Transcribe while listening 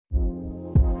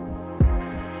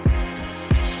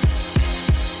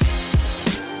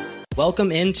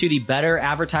Welcome into the Better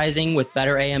Advertising with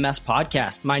Better AMS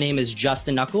podcast. My name is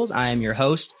Justin Knuckles. I am your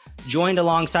host, joined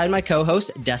alongside my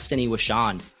co-host, Destiny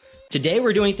Washawn. Today,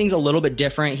 we're doing things a little bit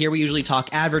different. Here, we usually talk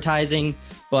advertising,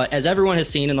 but as everyone has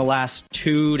seen in the last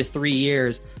 2 to 3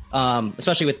 years,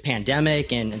 especially with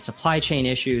pandemic and supply chain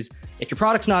issues, if your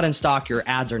product's not in stock, your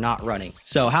ads are not running.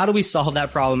 So how do we solve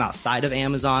that problem outside of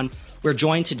Amazon? We're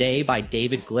joined today by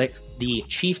David Glick, the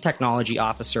Chief Technology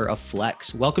Officer of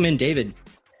Flexe. Welcome in, David.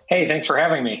 Hey, thanks for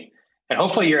having me. And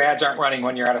hopefully your ads aren't running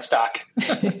when you're out of stock.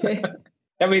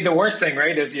 I mean, the worst thing,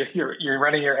 right, is you're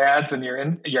running your ads and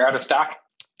you're out of stock.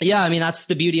 Yeah, I mean, that's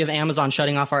the beauty of Amazon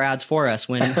shutting off our ads for us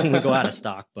when we go out of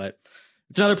stock. But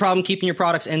it's another problem keeping your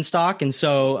products in stock. And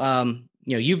so,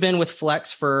 you've been with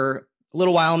Flexe for a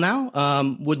little while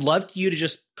now. Would love you to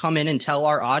just come in and tell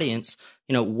our audience,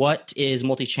 what is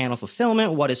multi-channel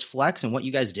fulfillment, what is Flexe, and what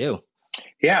you guys do.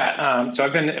 Yeah, so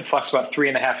I've been at Flexe about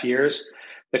 3.5 years.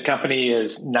 The company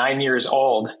is 9 years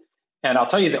old. And I'll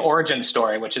tell you the origin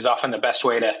story, which is often the best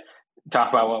way to talk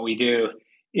about what we do,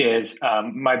 is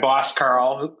my boss,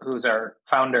 Carl, who's our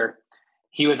founder.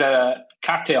 He was at a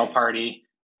cocktail party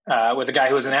with a guy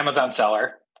who was an Amazon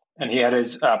seller, and he had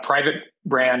his private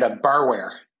brand of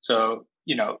barware. So,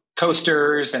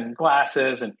 coasters and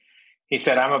glasses. And he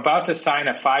said, I'm about to sign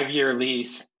a 5-year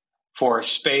lease for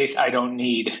space I don't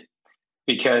need,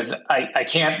 because I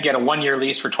can't get a 1-year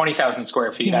lease for 20,000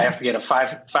 square feet. I have to get a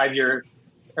five-year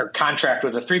contract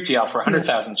with a 3PL for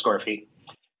 100,000 square feet.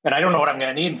 And I don't know what I'm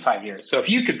going to need in 5 years. So if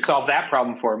you could solve that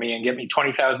problem for me and get me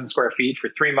 20,000 square feet for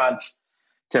 3 months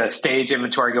to stage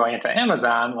inventory going into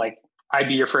Amazon, I'd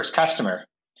be your first customer.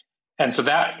 And so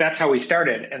that's how we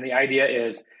started. And the idea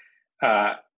is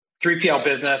 3PL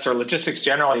business, or logistics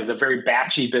generally, is a very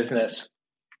batchy business,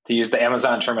 to use the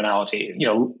Amazon terminology.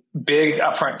 Big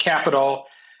upfront capital,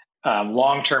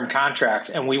 long-term contracts.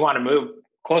 And we want to move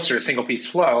closer to single piece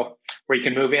flow, where you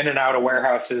can move in and out of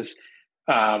warehouses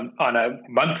on a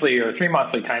monthly or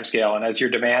 3-monthly timescale. And as your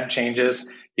demand changes,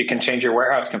 you can change your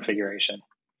warehouse configuration.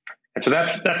 And so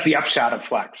that's the upshot of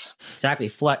Flexe. Exactly.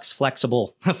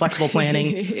 Flexible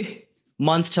planning,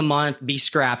 month to month, be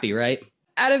scrappy, right?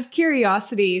 Out of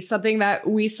curiosity, something that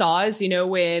we saw is,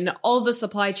 when all of the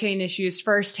supply chain issues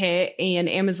first hit and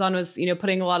Amazon was,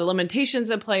 putting a lot of limitations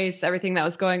in place, everything that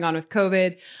was going on with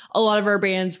COVID, a lot of our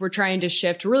brands were trying to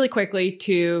shift really quickly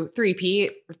to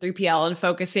 3P or 3PL and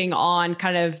focusing on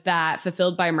kind of that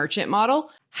fulfilled by merchant model.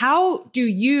 How do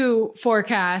you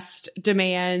forecast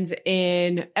demand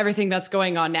in everything that's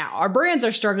going on now? Our brands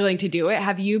are struggling to do it.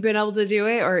 Have you been able to do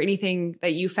it, or anything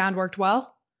that you found worked well?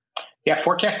 Yeah,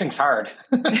 forecasting's hard.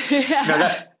 When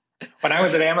I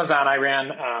was at Amazon, I ran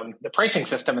the pricing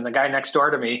system, and the guy next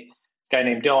door to me, this guy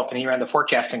named Dilip, and he ran the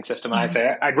forecasting system. And I'd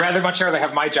say, I'd much rather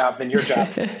have my job than your job,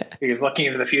 because looking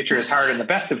into the future is hard in the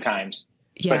best of times.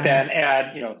 Yeah. But then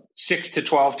add, 6 to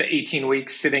 12 to 18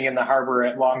 weeks sitting in the harbor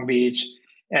at Long Beach,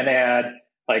 and add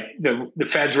the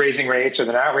Fed's raising rates or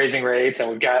they're not raising rates, and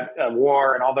we've got a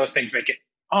war, and all those things make it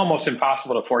almost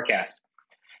impossible to forecast.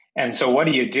 And so what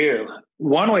do?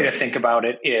 One way to think about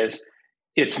it is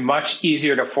it's much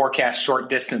easier to forecast short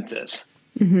distances.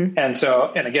 Mm-hmm.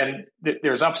 And again,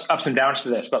 there's ups and downs to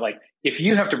this, but if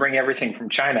you have to bring everything from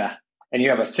China and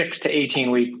you have a 6 to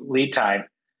 18 week lead time,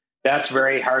 that's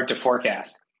very hard to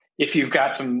forecast. If you've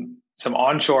got some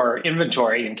onshore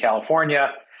inventory in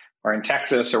California or in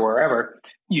Texas or wherever,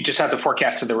 you just have to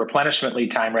forecast to the replenishment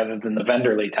lead time rather than the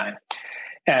vendor lead time.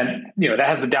 And, that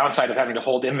has the downside of having to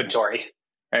hold inventory.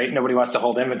 Right? Nobody wants to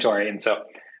hold inventory. And so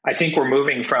I think we're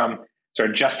moving from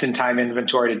sort of just-in-time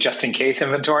inventory to just-in-case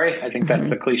inventory. I think that's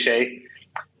the cliche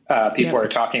people are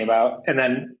talking about. And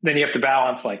then you have to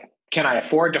balance, can I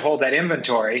afford to hold that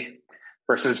inventory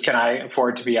versus can I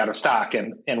afford to be out of stock?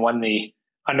 And when the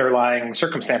underlying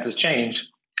circumstances change,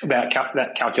 that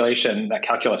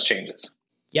calculus changes.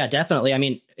 Yeah, definitely. I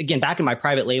mean, again, back in my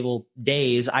private label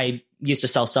days, I used to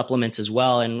sell supplements as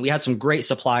well. And we had some great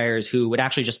suppliers who would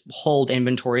actually just hold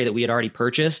inventory that we had already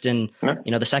purchased. And,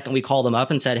 the second we called them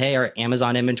up and said, hey, our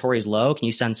Amazon inventory is low, can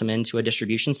you send some into a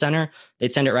distribution center?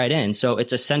 They'd send it right in. So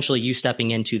it's essentially you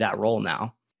stepping into that role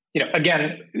now.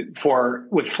 Again,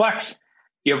 with Flexe,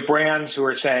 you have brands who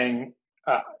are saying,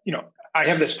 I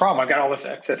have this problem. I've got all this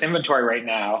excess inventory right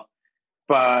now,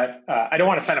 but I don't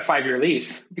want to sign a 5-year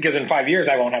lease because in 5 years,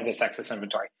 I won't have this excess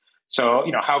inventory. So,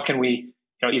 how can we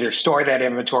either store that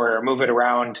inventory or move it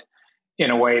around in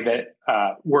a way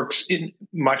that works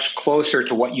much closer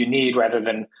to what you need rather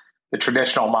than the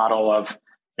traditional model of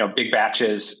big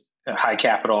batches, high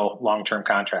capital, long-term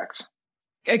contracts.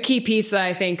 A key piece that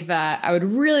I think that I would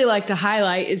really like to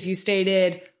highlight is you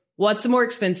stated, what's more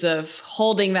expensive,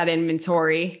 holding that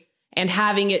inventory and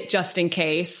having it just in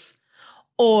case,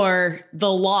 or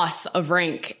the loss of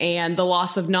rank and the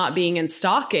loss of not being in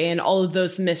stock and all of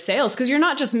those missed sales. Because you're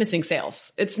not just missing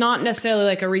sales. It's not necessarily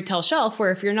like a retail shelf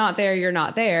where if you're not there, you're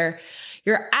not there.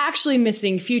 You're actually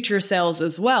missing future sales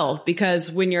as well,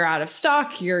 because when you're out of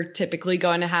stock, you're typically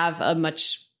going to have a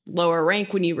much lower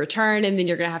rank when you return, and then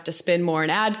you're going to have to spend more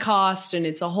in ad cost, and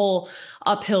it's a whole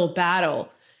uphill battle.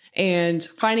 And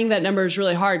finding that number is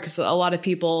really hard because a lot of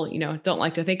people, don't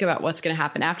like to think about what's going to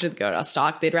happen after they go out of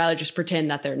stock. They'd rather just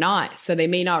pretend that they're not. So they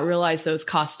may not realize those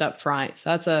costs up front. So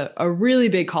that's a really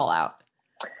big call out.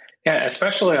 Yeah,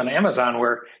 especially on Amazon,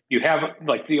 where you have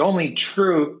like the only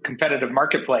true competitive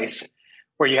marketplace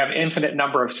where you have infinite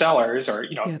number of sellers, or,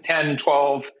 10,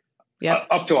 12,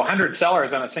 up to 100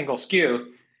 sellers on a single SKU.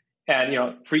 And,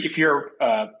 if you're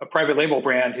a private label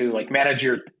brand who like manage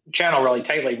your channel really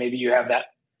tightly, maybe you have that,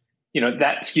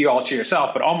 that SKU all to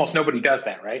yourself, but almost nobody does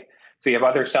that, right? So you have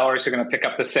other sellers who are going to pick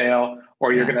up the sale,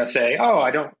 or you're going to say, oh, I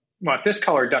don't want this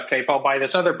color duct tape. I'll buy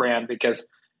this other brand because,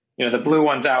 the blue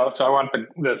one's out. So I want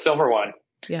the silver one.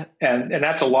 Yeah. And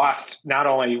that's not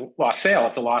only lost sale,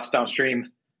 it's a lost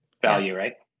downstream value,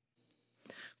 right?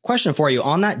 Question for you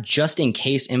on that just in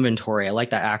case inventory. I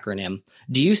like that acronym.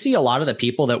 Do you see a lot of the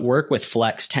people that work with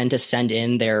Flex tend to send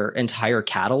in their entire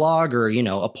catalog or,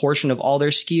 a portion of all their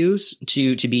SKUs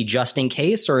to be just in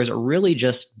case? Or is it really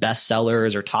just best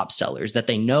sellers or top sellers that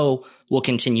they know will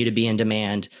continue to be in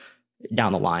demand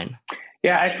down the line?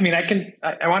 Yeah,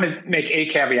 I want to make a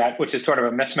caveat, which is sort of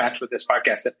a mismatch with this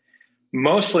podcast, that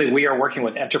mostly we are working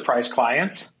with enterprise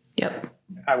clients. Yep.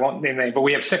 I won't name them, but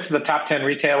we have 6 of the top 10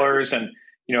 retailers and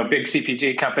big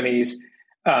CPG companies.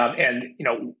 And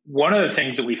one of the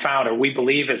things that we found, or we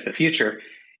believe is the future,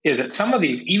 is that some of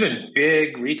these even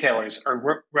big retailers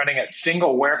are running a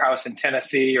single warehouse in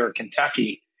Tennessee or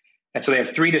Kentucky. And so they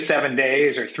have 3 to 7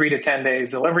 days or 3 to 10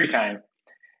 days delivery time.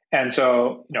 And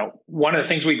so, one of the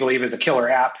things we believe is a killer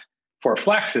app for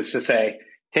Flex is to say,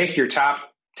 take your top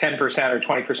 10% or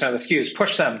 20% of the SKUs,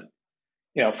 push them,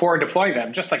 forward deploy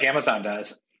them, just like Amazon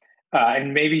does.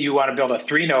 And maybe you want to build a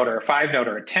 3-node or a 5-node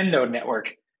or a 10-node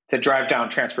network to drive down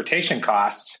transportation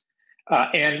costs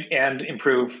and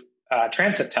improve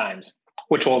transit times,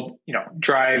 which will,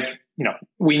 drive,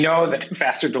 we know that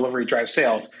faster delivery drives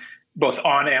sales, both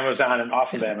on Amazon and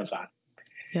off of Amazon.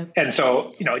 Yep. And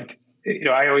so,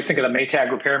 I always think of the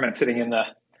Maytag repairman sitting in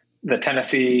the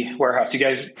Tennessee warehouse. You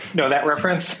guys know that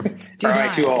reference? Or am I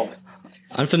too old?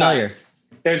 Unfamiliar.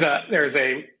 There's a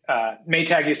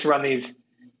Maytag used to run these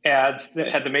ads that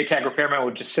had the Maytag repairman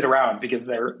would just sit around because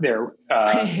their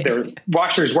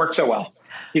washers work so well.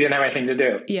 He didn't have anything to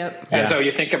do. Yep. And so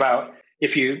you think about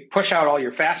if you push out all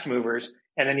your fast movers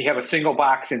and then you have a single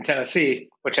box in Tennessee,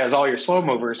 which has all your slow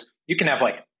movers, you can have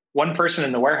like one person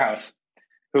in the warehouse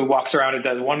who walks around and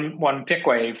does one pick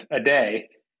wave a day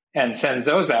and sends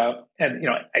those out. And,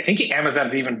 I think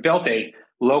Amazon's even built a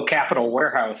low capital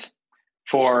warehouse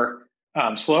for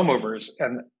slow movers.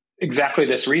 And exactly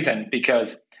this reason,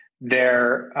 because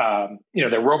they're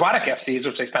robotic FCs,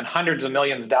 which they spend hundreds of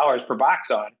millions of dollars per box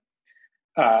on,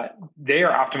 they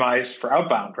are optimized for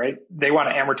outbound, right? They want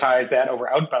to amortize that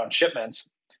over outbound shipments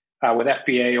with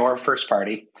FBA or first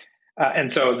party.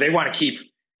 And so they want to keep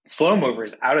slow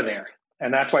movers out of there.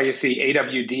 And that's why you see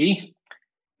AWD,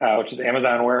 which is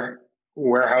Amazon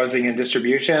Warehousing and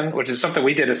Distribution, which is something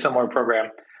we did a similar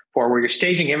program for, where you're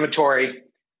staging inventory.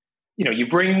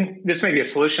 This may be a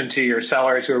solution to your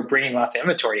sellers who are bringing lots of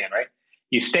inventory in, right?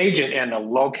 You stage it in a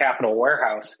low capital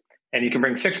warehouse and you can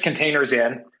bring 6 containers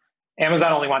in.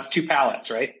 Amazon only wants 2 pallets,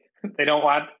 right? They don't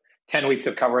want 10 weeks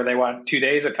of cover. They want 2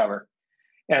 days of cover.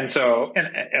 And so, and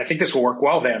I think this will work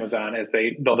well with Amazon as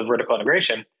they build a vertical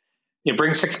integration. You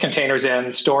bring 6 containers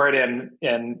in, store it in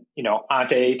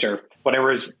ONT 8 or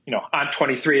whatever is, ONT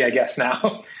 23, I guess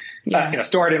now. Yeah.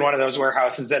 Store it in one of those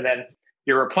warehouses, and then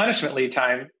your replenishment lead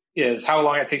time is how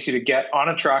long it takes you to get on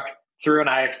a truck through an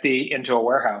IXD into a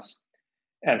warehouse.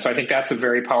 And so I think that's a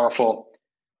very powerful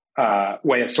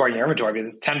way of storing your inventory,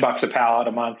 because it's $10 a pallet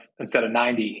a month instead of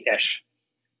 90-ish.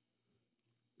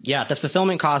 Yeah, the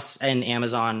fulfillment costs in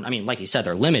Amazon, like you said,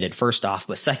 they're limited, first off,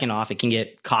 but second off, it can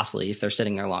get costly if they're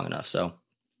sitting there long enough. So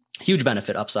huge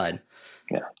benefit upside.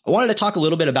 Yeah. I wanted to talk a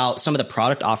little bit about some of the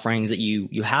product offerings that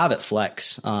you have at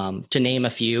Flex. To name a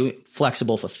few: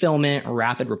 flexible fulfillment,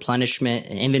 rapid replenishment,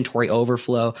 and inventory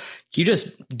overflow. Can you just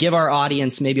give our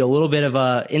audience maybe a little bit of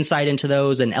a insight into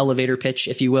those, an elevator pitch,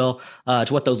 if you will, to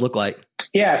what those look like?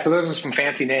 Yeah, so those are some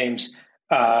fancy names.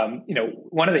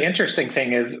 One of the interesting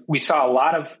thing is we saw a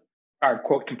lot of our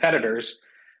quote competitors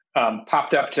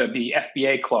popped up to be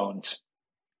FBA clones.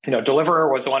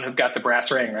 Deliveroo was the one who got the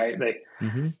brass ring, right? They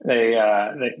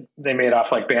made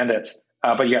off like bandits.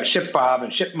 But you got ShipBob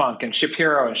and ShipMonk and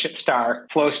ShipHero and ShipStar,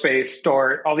 FlowSpace,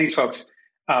 Store, all these folks.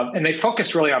 And they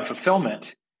focused really on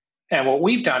fulfillment. And what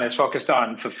we've done is focused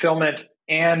on fulfillment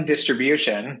and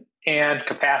distribution and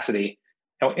capacity.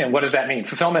 And what does that mean?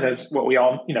 Fulfillment is what we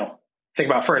all, think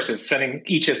about first, is sending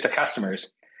eaches to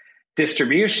customers.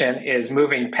 Distribution is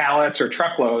moving pallets or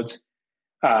truckloads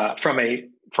from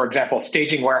for example,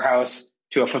 staging warehouse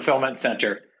to a fulfillment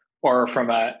center, or from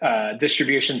a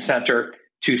distribution center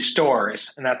to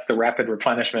stores. And that's the rapid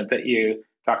replenishment that you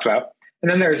talked about. And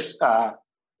then there's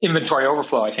inventory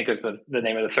overflow, I think is the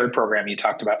name of the third program you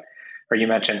talked about, or you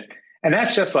mentioned. And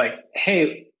that's just like,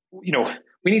 hey, we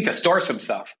need to store some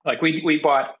stuff. Like we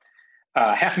bought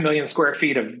 500,000 square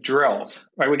feet of drills,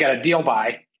 right? We got a deal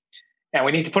buy and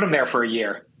we need to put them there for a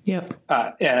year. Yep.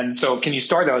 And so can you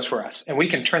store those for us? And we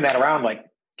can turn that around like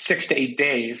 6 to 8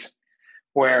 days,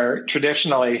 where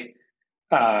traditionally,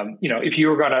 if you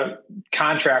were going to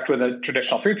contract with a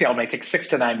traditional 3PL, it may take 6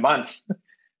 to 9 months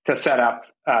to set up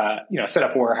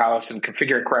a warehouse and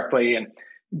configure it correctly and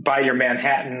buy your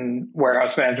Manhattan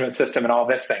warehouse management system and all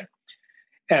this thing.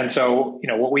 And so,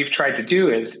 what we've tried to do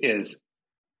is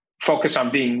focus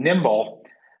on being nimble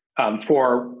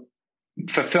for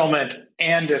fulfillment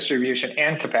and distribution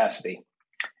and capacity.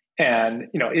 And,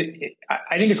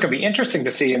 I think it's going to be interesting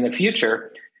to see in the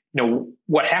future,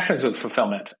 what happens with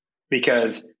fulfillment.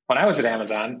 Because when I was at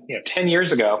Amazon, 10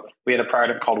 years ago, we had a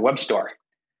product called Web Store. I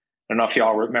don't know if you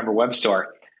all remember Web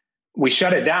Store. We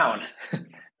shut it down,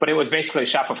 but it was basically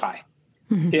Shopify.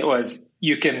 Mm-hmm. It was,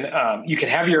 you can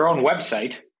have your own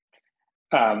website,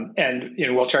 and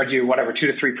we'll charge you whatever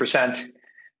 2 to 3%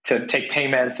 to take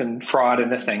payments and fraud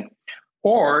and this thing,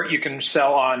 or you can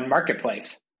sell on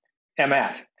Marketplace,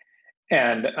 MAT.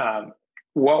 And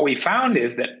what we found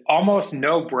is that almost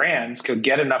no brands could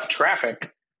get enough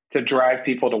traffic to drive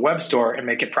people to Web Store and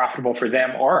make it profitable for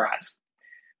them or us.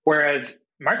 Whereas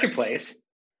Marketplace,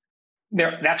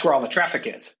 that's where all the traffic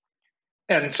is.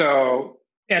 And so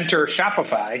enter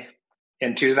Shopify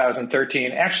in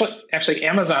 2013. Actually,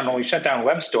 Amazon, when we shut down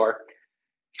Web Store,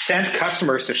 sent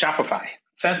customers to Shopify,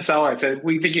 sent sellers and said,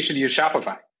 we think you should use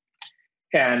Shopify.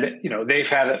 And, they've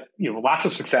had, lots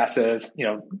of successes,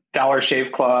 Dollar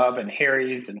Shave Club and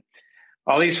Harry's, and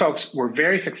all these folks were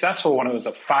very successful when it was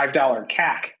a $5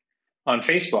 CAC on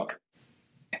Facebook.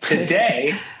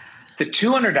 Today, it's a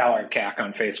 $200 CAC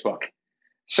on Facebook.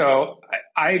 So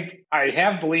I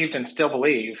have believed and still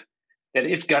believe that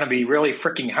it's going to be really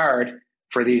freaking hard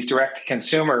for these direct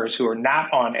consumers who are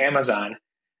not on Amazon.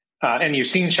 And you've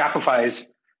seen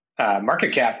Shopify's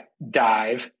market cap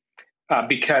dive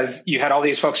because you had all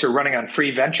these folks who are running on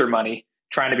free venture money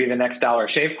trying to be the next Dollar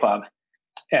Shave Club.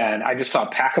 And I just saw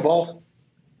Packable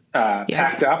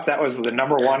packed up. That was the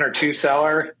number 1 or 2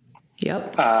 seller.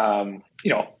 Yep.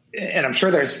 And I'm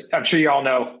sure you all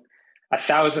know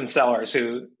 1,000 sellers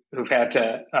who've had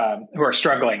to, who are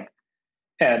struggling.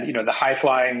 And, the high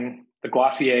flying, the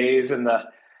Glossiers and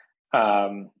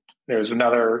there's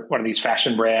another one of these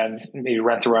fashion brands, maybe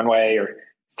Rent the Runway or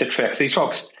Stitch Fix. These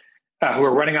folks who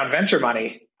are running on venture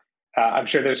money, I'm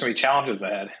sure there's going to be challenges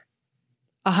ahead.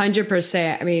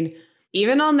 100%. I mean,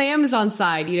 even on the Amazon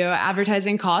side,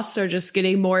 advertising costs are just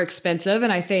getting more expensive.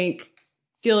 And I think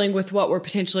dealing with what we're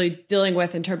potentially dealing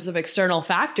with in terms of external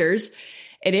factors,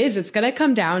 it's going to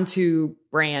come down to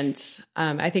brands.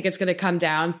 I think it's going to come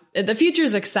down. The future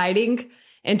is exciting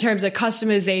in terms of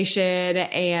customization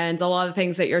and a lot of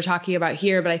things that you're talking about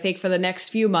here. But I think for the next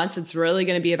few months, it's really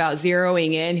going to be about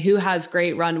zeroing in who has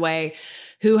great runway,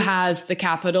 who has the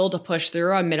capital to push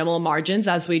through on minimal margins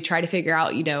as we try to figure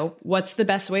out, what's the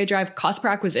best way to drive cost per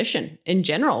acquisition in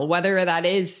general, whether that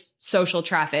is social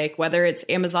traffic, whether it's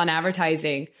Amazon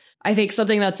advertising. I think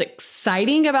something that's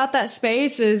exciting about that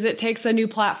space is it takes a new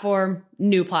platform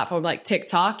like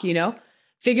TikTok,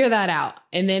 figure that out.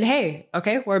 And then, hey,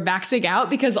 okay, we're maxing out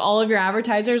because all of your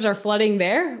advertisers are flooding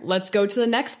there. Let's go to the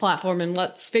next platform and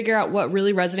let's figure out what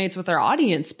really resonates with our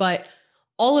audience. But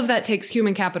all of that takes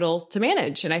human capital to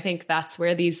manage. And I think that's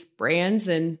where these brands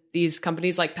and these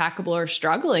companies like Packable are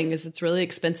struggling, is it's really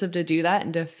expensive to do that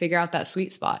and to figure out that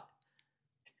sweet spot.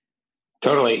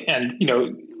 Totally. And,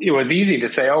 it was easy to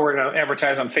say, we're going to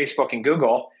advertise on Facebook and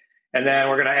Google, and then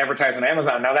we're going to advertise on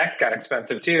Amazon. Now that got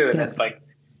expensive too. And It's like,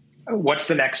 what's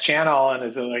the next channel? And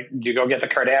is it like, do you go get the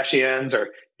Kardashians, or,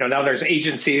 now there's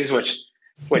agencies which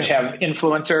have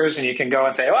influencers, and you can go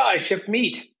and say, well, I ship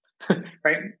meat,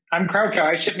 right? I'm CrowdCow,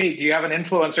 I ship meat. Do you have an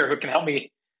influencer who can help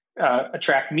me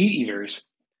attract meat eaters?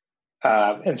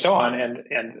 And so on.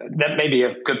 And that may be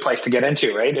a good place to get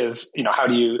into, right? Is, how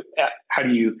do you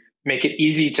make it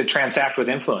easy to transact with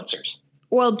influencers.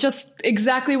 Well, just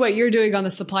exactly what you're doing on the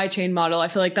supply chain model. I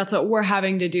feel like that's what we're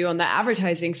having to do on the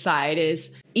advertising side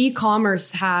is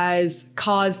e-commerce has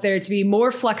caused there to be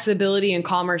more flexibility in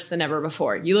commerce than ever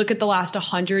before. You look at the last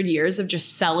 100 years of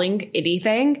just selling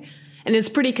anything, and it's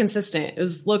pretty consistent. It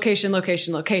was location,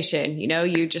 location, location. You know,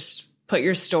 you just put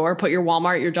your store, put your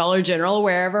Walmart, your Dollar General,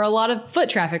 wherever a lot of foot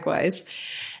traffic was.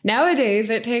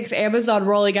 Nowadays, it takes Amazon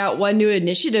rolling out one new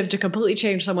initiative to completely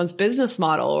change someone's business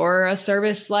model, or a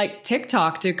service like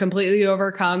TikTok to completely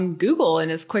overcome Google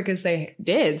in as quick as they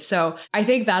did. So I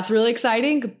think that's really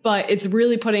exciting, but it's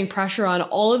really putting pressure on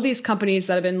all of these companies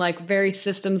that have been like very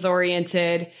systems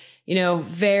oriented, you know,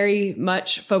 very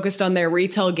much focused on their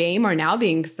retail game are now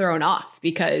being thrown off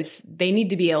because they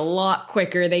need to be a lot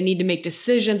quicker. They need to make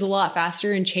decisions a lot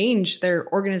faster and change their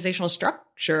organizational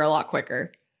structure a lot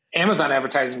quicker. Amazon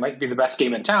advertising might be the best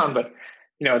game in town, but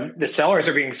you know, the sellers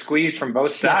are being squeezed from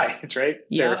both sides, right?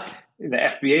 Yeah. The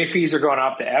FBA fees are going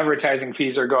up, the advertising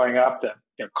fees are going up,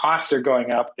 their costs are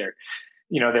going up. They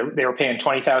were paying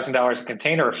 $20,000 a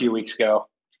container a few weeks ago.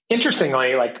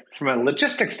 Interestingly, like from a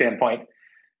logistics standpoint,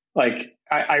 like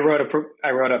I wrote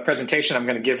a presentation I'm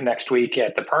going to give next week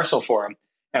at the Parcel Forum.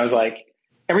 And I was like,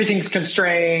 everything's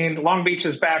constrained, Long Beach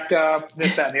is backed up,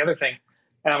 this, that, and the other thing.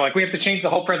 And I'm like, we have to change the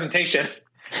whole presentation.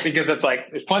 Because it's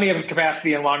like there's plenty of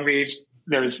capacity in Long Beach.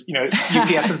 There's,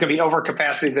 UPS is going to be over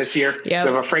capacity this year. Yep. We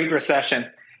have a freight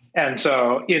recession. And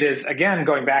so it is, again,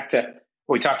 going back to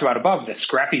what we talked about above, the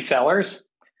scrappy sellers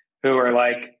who are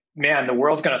like, man, the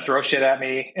world's going to throw shit at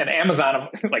me. And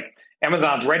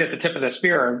Amazon's right at the tip of the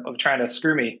spear of trying to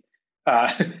screw me.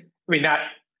 Not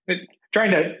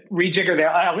trying to rejigger the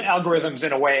algorithms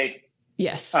in a way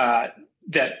yes, that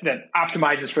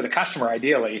optimizes for the customer,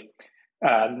 ideally.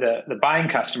 The buying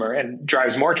customer and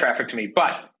drives more traffic to me,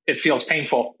 but it feels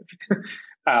painful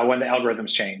when the algorithms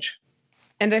change.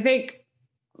 And I think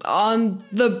on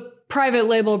the private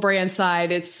label brand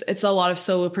side, it's a lot of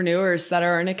solopreneurs that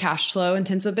are in a cash flow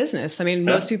intensive business. I mean,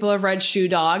 most people have read Shoe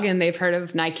Dog and they've heard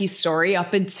of Nike's story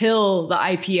up until the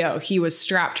IPO. He was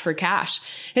strapped for cash.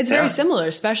 It's very similar,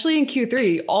 especially in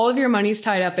Q3. All of your money's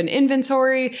tied up in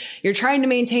inventory. You're trying to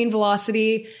maintain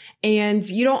velocity. And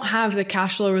you don't have the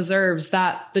cash flow reserves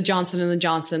that the Johnson &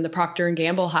 Johnson, the Procter &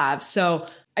 Gamble have. So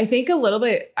I think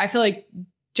I feel like,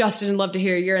 Justin, I'd love to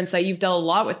hear your insight. You've dealt a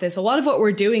lot with this. A lot of what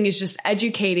we're doing is just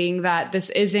educating that this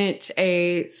isn't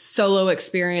a solo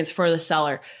experience for the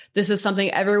seller. This is something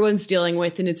everyone's dealing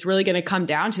with. And it's really going to come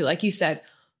down to, like you said,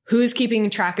 who's keeping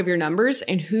track of your numbers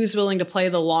and who's willing to play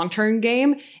the long-term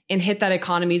game and hit that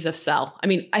economies of scale. I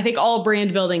mean, I think all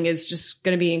brand building is just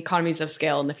going to be economies of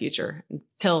scale in the future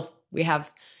until we have,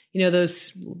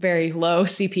 those very low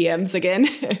CPMs again.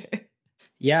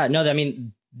 Yeah, no, I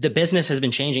mean, the business has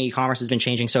been changing. E-commerce has been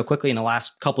changing so quickly in the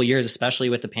last couple of years, especially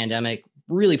with the pandemic,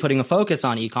 really putting a focus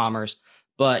on e-commerce.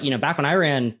 But, back when I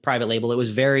ran private label, it was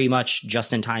very much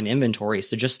just in time inventory.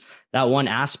 So just that one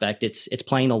aspect, it's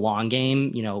playing the long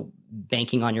game,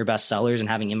 banking on your best sellers and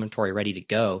having inventory ready to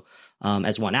go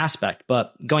as one aspect.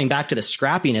 But going back to the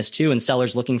scrappiness too, and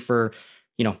sellers looking for,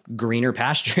 greener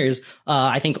pastures.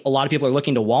 I think a lot of people are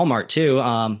looking to Walmart too.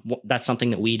 That's something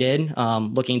that we did,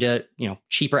 looking to,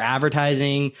 cheaper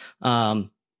advertising,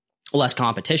 less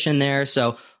competition there.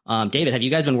 So David, have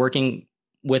you guys been working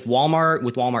with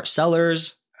Walmart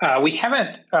sellers? We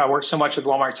haven't worked so much with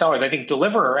Walmart sellers. I think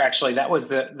Deliverr, actually, that was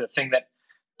the thing that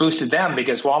boosted them,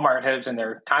 because Walmart has in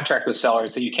their contract with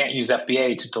sellers that you can't use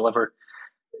FBA to deliver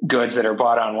goods that are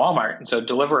bought on Walmart. And so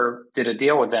Deliverr did a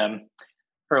deal with them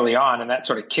early on, and that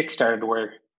sort of kickstarted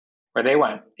where they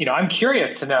went. I'm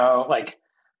curious to know, like,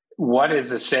 what is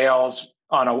the sales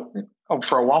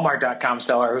for a Walmart.com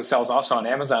seller who sells also on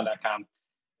Amazon.com?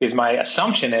 Because my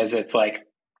assumption is it's like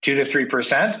 2 to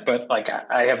 3%, but like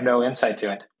I have no insight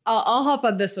to it. I'll hop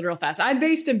on this one real fast. I'm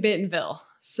based in Bentonville,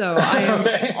 so I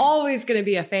am always going to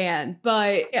be a fan.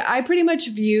 But I pretty much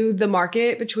view the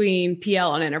market between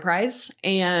PL and enterprise.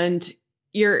 And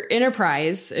your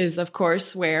enterprise is, of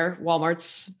course, where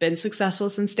Walmart's been successful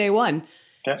since day one.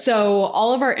 Okay. So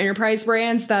all of our enterprise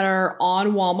brands that are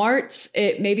on Walmart,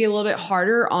 it may be a little bit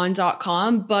harder on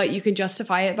 .com, but you can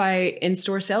justify it by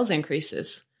in-store sales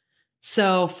increases.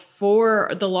 So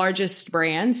for the largest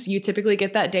brands, you typically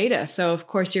get that data. So of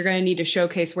course, you're going to need to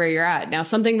showcase where you're at. Now,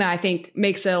 something that I think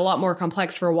makes it a lot more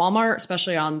complex for Walmart,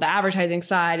 especially on the advertising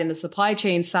side and the supply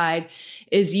chain side,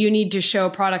 is you need to show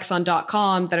products on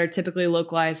 .com that are typically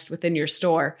localized within your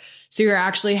store. So you're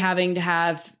actually having to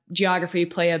have geography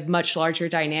play a much larger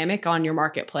dynamic on your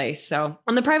marketplace. So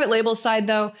on the private label side,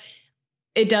 though,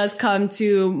 it does come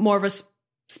to more of a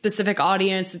specific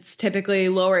audience. It's typically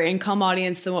lower income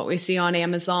audience than what we see on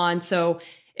Amazon. So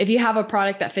if you have a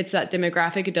product that fits that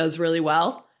demographic, it does really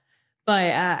well.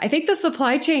 But I think the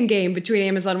supply chain game between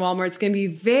Amazon and Walmart is going to be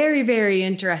very, very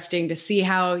interesting to see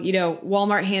how,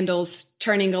 Walmart handles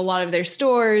turning a lot of their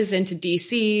stores into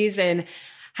DCs and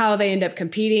how they end up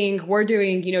competing. We're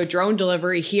doing, drone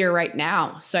delivery here right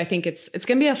now. So I think it's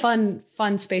going to be a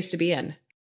fun space to be in.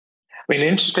 I mean, an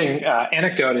interesting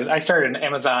anecdote is I started in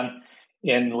Amazon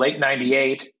in late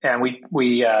 '98, and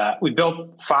we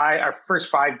built our first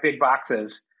 5 big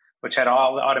boxes, which had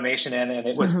all the automation in, and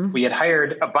it was we had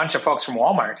hired a bunch of folks from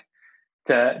Walmart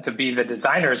to be the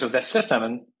designers of this system,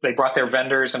 and they brought their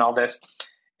vendors and all this,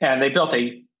 and they built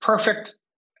a perfect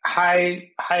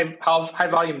high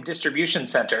volume distribution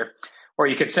center where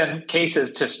you could send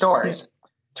cases to stores.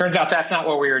 Turns out that's not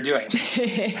what we were doing.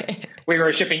 We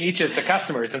were shipping eaches to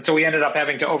customers, and so we ended up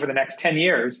having to, over the next 10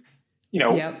 years,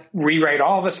 rewrite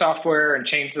all the software and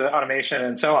change the automation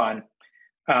and so on.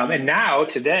 And now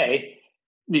today,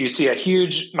 you see a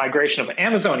huge migration of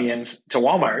Amazonians to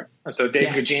Walmart. So Dave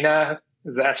Gugina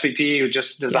is the SVP who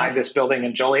just designed this building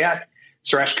in Joliet.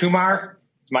 Suresh Kumar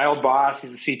is my old boss.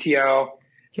 He's the CTO.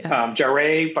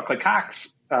 Jaray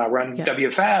Buckley-Cox runs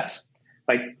WFS.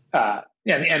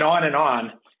 And on and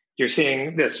on. You're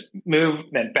seeing this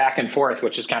movement back and forth,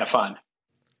 which is kind of fun.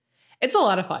 It's a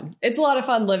lot of fun. It's a lot of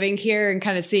fun living here and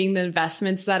kind of seeing the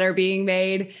investments that are being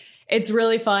made. It's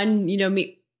really fun.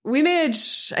 We'll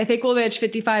manage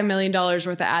 $55 million worth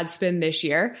of ad spend this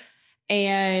year.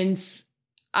 And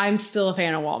I'm still a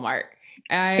fan of Walmart.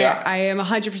 I am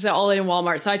 100% all in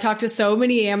Walmart. So I talk to so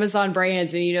many Amazon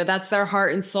brands and, that's their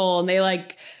heart and soul. And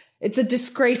it's a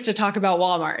disgrace to talk about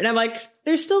Walmart. And I'm like,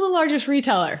 they're still the largest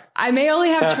retailer. I may only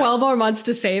have 12 more months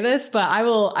to say this, but I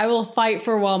will fight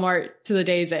for Walmart to the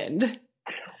day's end.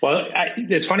 Well,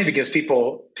 it's funny because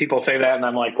people say that, and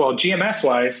I'm like, well, GMS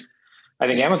wise, I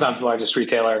think Amazon's the largest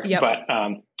retailer. Yep.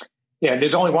 But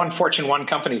there's only one Fortune 1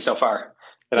 company so far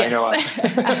that I know of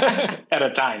at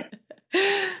a time.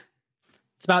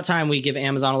 It's about time we give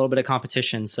Amazon a little bit of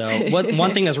competition. So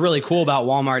one thing that's really cool about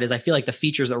Walmart is I feel like the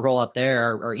features that roll out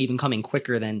there are even coming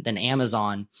quicker than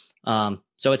Amazon.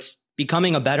 So it's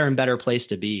becoming a better and better place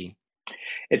to be.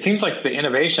 It seems like the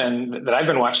innovation that I've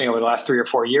been watching over the last 3 or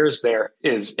 4 years there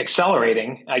is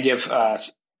accelerating. I give, I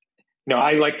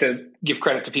like to give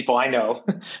credit to people I know,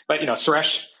 but,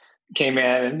 Suresh came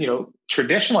in and,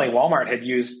 traditionally Walmart had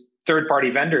used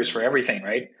third-party vendors for everything,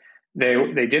 right?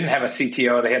 They didn't have a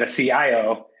CTO, they had a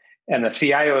CIO, and the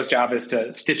CIO's job is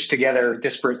to stitch together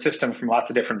disparate systems from lots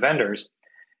of different vendors.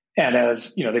 And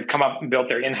as they've come up and built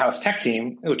their in-house tech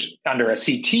team, which under a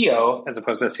CTO as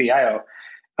opposed to a CIO,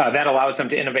 that allows them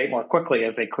to innovate more quickly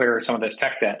as they clear some of this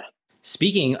tech debt.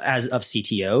 Speaking of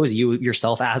CTOs, you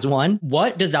yourself as one,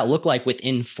 what does that look like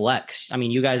within Flex? I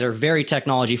mean, you guys are very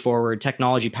technology forward,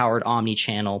 technology powered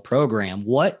omni-channel program.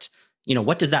 What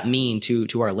does that mean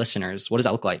to our listeners? What does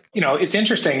that look like? It's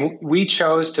interesting. We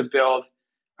chose to build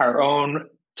our own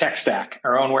tech stack,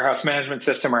 our own warehouse management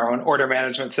system, our own order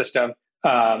management system,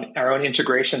 our own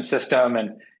integration system.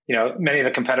 And, many of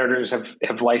the competitors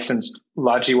have licensed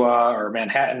Lajiwa or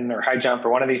Manhattan or HighJump or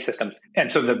one of these systems.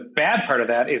 And so the bad part of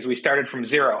that is we started from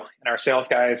zero, and our sales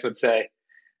guys would say,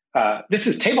 this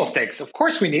is table stakes. Of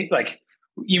course we need,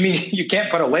 you mean you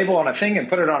can't put a label on a thing and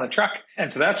put it on a truck?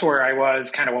 And so that's where I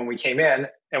was kind of when we came in,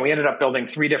 and we ended up building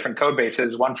 3 different code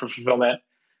bases, one for fulfillment,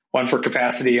 one for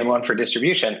capacity, and one for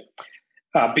distribution,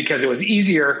 because it was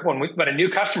easier when a new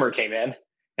customer came in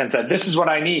and said, this is what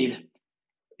I need.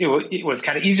 It was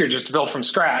kind of easier just to build from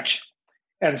scratch.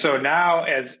 And so now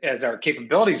as our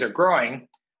capabilities are growing,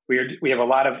 we have a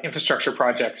lot of infrastructure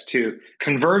projects to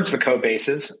converge the code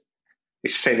bases.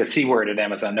 We say the C word at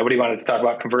Amazon. Nobody wanted to talk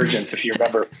about convergence. If you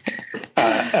remember,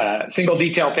 single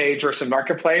detail page versus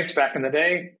marketplace back in the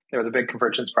day, there was a big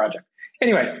convergence project.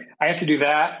 Anyway, I have to do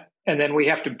that. And then we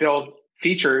have to build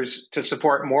features to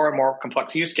support more and more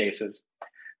complex use cases.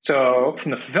 So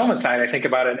from the fulfillment side, I think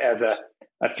about it as a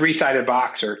 3-sided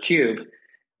box or a cube,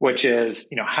 which is,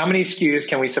 how many SKUs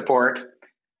can we support?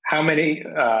 How many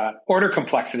order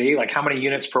complexity, like how many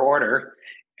units per order,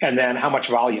 and then how much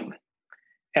volume?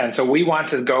 And so we want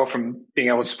to go from being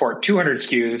able to support 200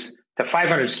 SKUs to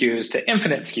 500 SKUs to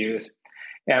infinite SKUs.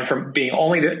 And from being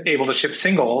only able to ship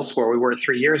singles, where we were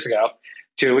 3 years ago,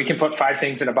 to we can put 5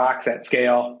 things in a box at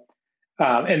scale.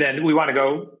 And then we want to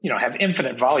go, have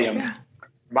infinite volume. Yeah.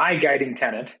 My guiding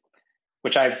tenet,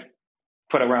 which I've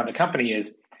put around the company,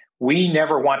 is we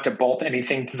never want to bolt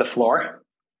anything to the floor.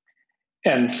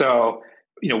 And so,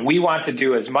 we want to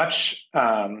do as much,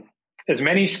 as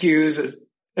many SKUs,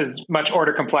 as much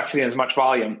order complexity, as much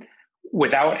volume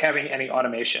without having any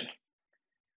automation.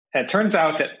 And it turns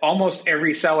out that almost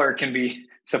every seller can be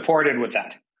supported with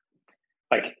that.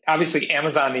 Like, obviously,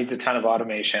 Amazon needs a ton of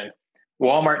automation.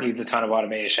 Walmart needs a ton of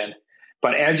automation.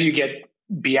 But as you get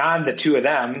beyond the two of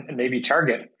them, and maybe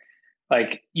Target,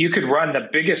 like, you could run the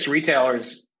biggest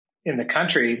retailers in the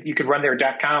country, you could run their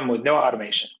 .com with no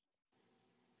automation.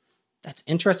 That's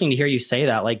interesting to hear you say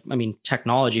that. Like, I mean,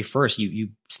 technology first, you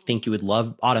think you would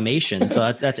love automation.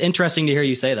 So that's interesting to hear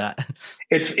you say that.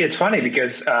 It's funny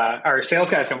because our sales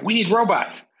guys go, we need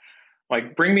robots.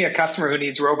 Like, bring me a customer who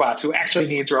needs robots, who actually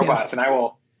needs robots, and I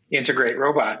will integrate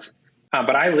robots.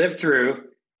 But I lived through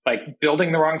like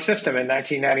building the wrong system in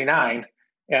 1999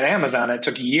 at Amazon. It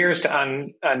took years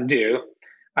to undo.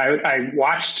 I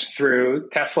watched through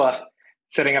Tesla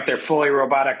setting up their fully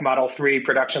robotic Model 3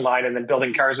 production line and then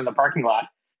building cars in the parking lot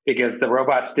because the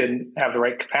robots didn't have the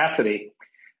right capacity.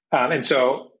 And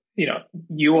so,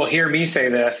 you will hear me say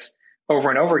this over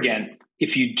and over again.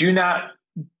 If you do not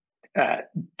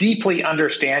deeply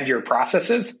understand your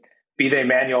processes, be they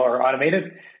manual or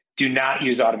automated, do not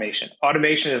use automation.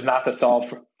 Automation is not the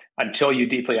solve until you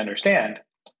deeply understand.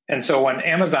 And so when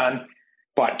Amazon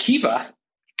bought Kiva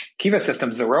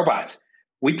Systems, the robots,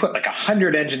 we put like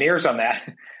 100 engineers on that.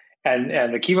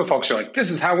 And the Kiva folks are like,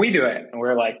 this is how we do it. And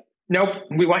we're like, nope,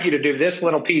 we want you to do this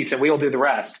little piece and we'll do the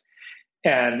rest.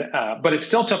 And, but it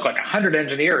still took like 100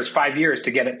 engineers, 5 years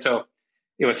to get it. So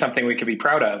it was something we could be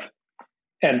proud of.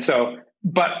 And so,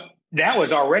 but that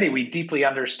was already, we deeply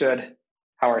understood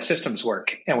how our systems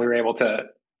work and we were able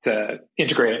to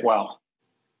integrate it well.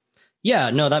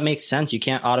 Yeah, no, that makes sense. You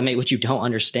can't automate what you don't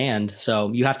understand.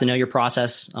 So you have to know your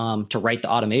process to write the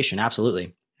automation.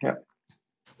 Absolutely. Yeah.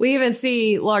 We even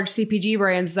see large CPG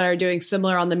brands that are doing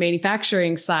similar on the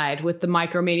manufacturing side with the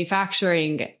micro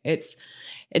manufacturing. It's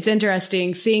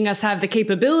interesting seeing us have the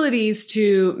capabilities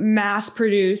to mass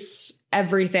produce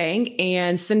everything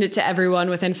and send it to everyone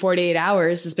within 48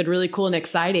 hours has been really cool and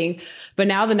exciting. But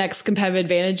now the next competitive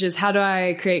advantage is how do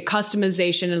I create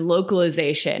customization and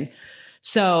localization?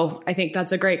 So I think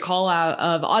that's a great call out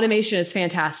of automation is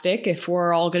fantastic if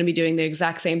we're all going to be doing the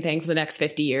exact same thing for the next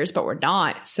 50 years, but we're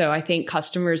not. So I think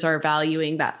customers are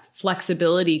valuing that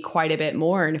flexibility quite a bit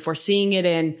more. And if we're seeing it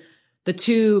in the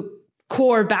two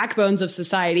core backbones of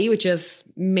society, which is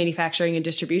manufacturing and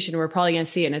distribution, we're probably going to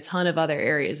see it in a ton of other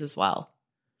areas as well.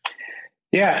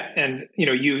 Yeah. And,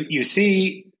 you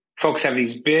see folks have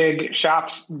these big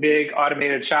shops, big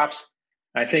automated shops.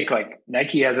 I think like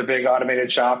Nike has a big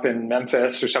automated shop in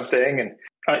Memphis or something.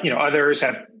 And, others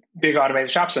have big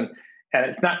automated shops and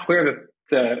it's not clear that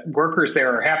the workers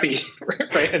there are happy,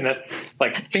 right? And that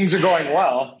like things are going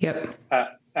well. Yep.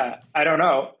 I don't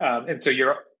know. And so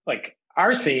you're like,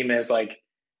 our theme is like,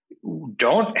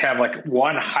 don't have like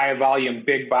one high volume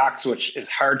big box, which is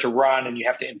hard to run and you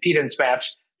have to impedance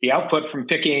match the output from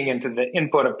picking into the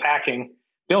input of packing.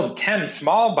 Build 10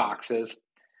 small boxes,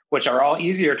 which are all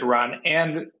easier to run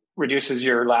and reduces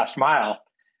your last mile.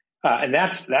 And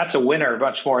that's a winner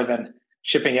much more than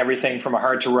shipping everything from a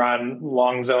hard to run,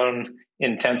 long zone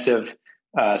intensive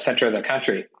center of the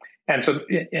country. And so,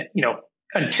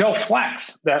 until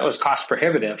Flex, that was cost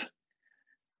prohibitive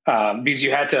because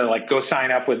you had to like go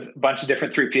sign up with a bunch of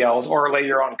different 3PLs or lay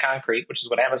your own concrete, which is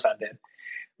what Amazon did.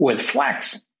 With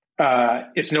Flex,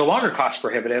 it's no longer cost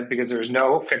prohibitive because there's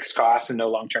no fixed costs and no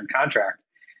long-term contract.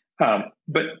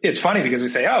 But it's funny because we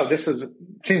say,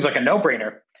 seems like a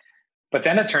no-brainer. But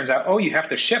then it turns out, you have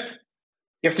to ship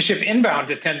inbound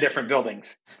to 10 different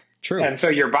buildings. True. And so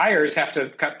your buyers have to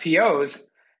cut POs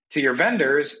to your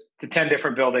vendors to 10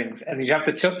 different buildings. And you have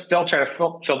to still try to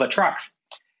fill the trucks.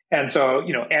 And so,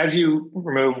 as you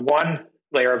remove one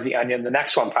layer of the onion, the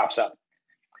next one pops up.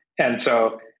 And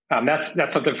so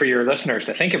that's something for your listeners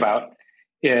to think about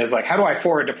is like, how do I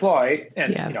forward deploy?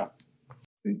 And,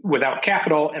 without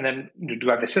capital, and then do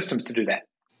I have the systems to do that?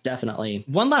 Definitely.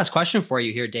 One last question for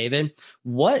you here, David.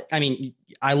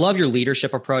 I love your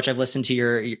leadership approach. I've listened to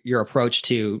your approach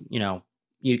to,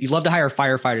 you love to hire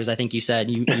firefighters. I think you said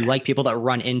you like people that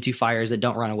run into fires that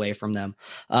don't run away from them.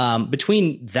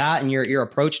 Between that and your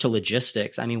approach to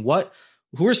logistics,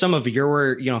 who are some of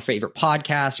your, favorite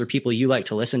podcasts or people you like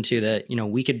to listen to that,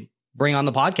 we could bring on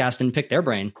the podcast and pick their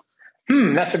brain?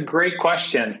 That's a great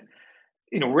question.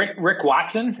 Rick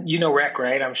Watson, Rick,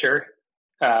 right? I'm sure.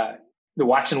 The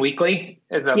Watson Weekly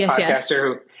is a podcaster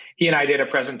who he and I did a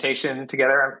presentation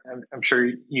together. I'm sure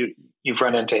you've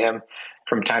run into him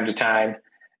from time to time.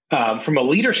 From a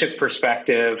leadership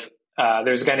perspective,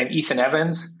 there's a guy named Ethan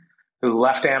Evans who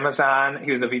left Amazon.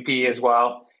 He was a VP as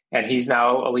well, and he's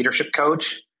now a leadership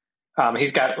coach.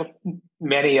 He's got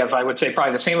many of, I would say,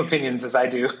 probably the same opinions as I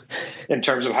do in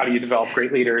terms of how do you develop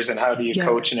great leaders and how do you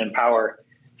coach and empower.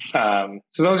 So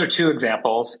those are two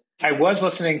examples. I was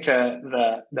listening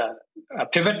to the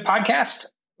Pivot podcast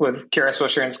with Kara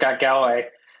Swisher and Scott Galloway,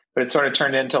 but it sort of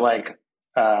turned into like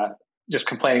just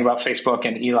complaining about Facebook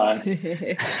and Elon.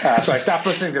 So I stopped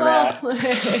listening to that.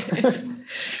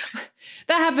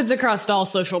 That happens across all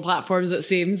social platforms, it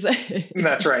seems.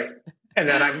 That's right. And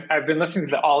then I've been listening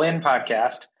to the All In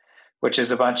podcast, which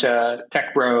is a bunch of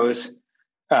tech bros,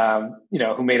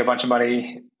 who made a bunch of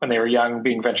money when they were young,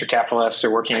 being venture capitalists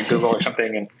or working at Google or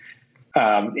something.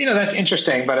 And, that's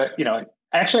interesting. But,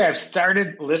 actually, I've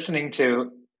started listening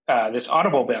to this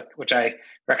Audible book, which I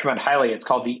recommend highly. It's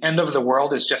called The End of the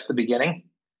World is Just the Beginning.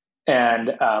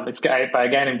 And it's by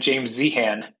a guy named James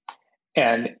Zeehan.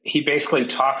 And he basically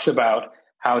talks about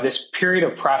how this period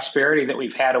of prosperity that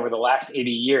we've had over the last 80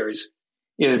 years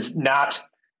is not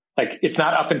like, it's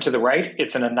not up and to the right.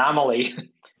 It's an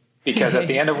anomaly because at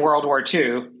the end of World War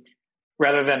II,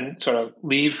 rather than sort of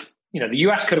leave, the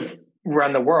US could have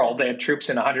run the world. They had troops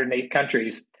in 108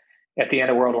 countries at the end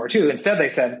of World War II. Instead, they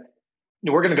said,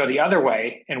 we're going to go the other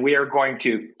way, and we are going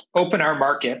to open our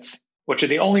markets, which are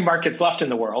the only markets left in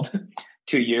the world,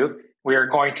 to you. We are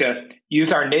going to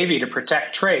use our Navy to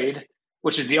protect trade,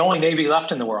 which is the only Navy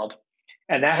left in the world.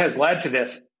 And that has led to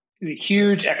this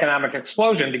huge economic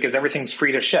explosion because everything's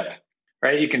free to ship,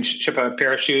 right? You can ship a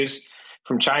pair of shoes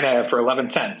from China for 11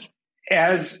 cents.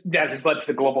 As that has led to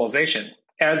the globalization,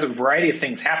 as a variety of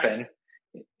things happen,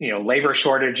 labor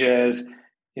shortages,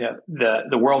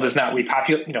 the world is not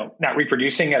not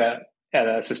reproducing at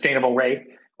a sustainable rate.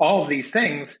 All of these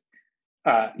things,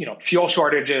 fuel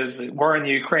shortages, the war in the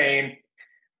Ukraine,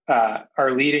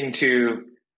 are leading to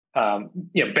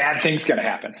bad things going to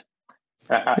happen.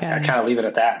 I kind of leave it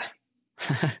at that.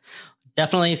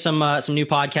 Definitely some new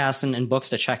podcasts and books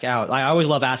to check out. I always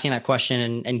love asking that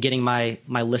question and getting my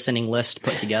listening list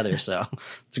put together. So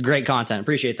it's great content.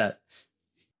 Appreciate that.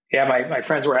 Yeah, my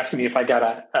friends were asking me if I got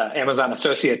a Amazon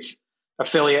Associates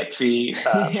affiliate fee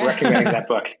for recommending that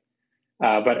book.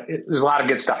 But there's a lot of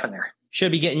good stuff in there.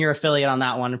 Should be getting your affiliate on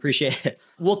that one. Appreciate it.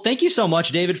 Well, thank you so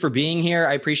much, David, for being here.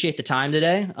 I appreciate the time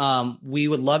today. We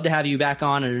would love to have you back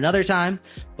on at another time.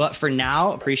 But for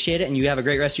now, appreciate it. And you have a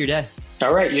great rest of your day.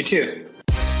 All right. You too.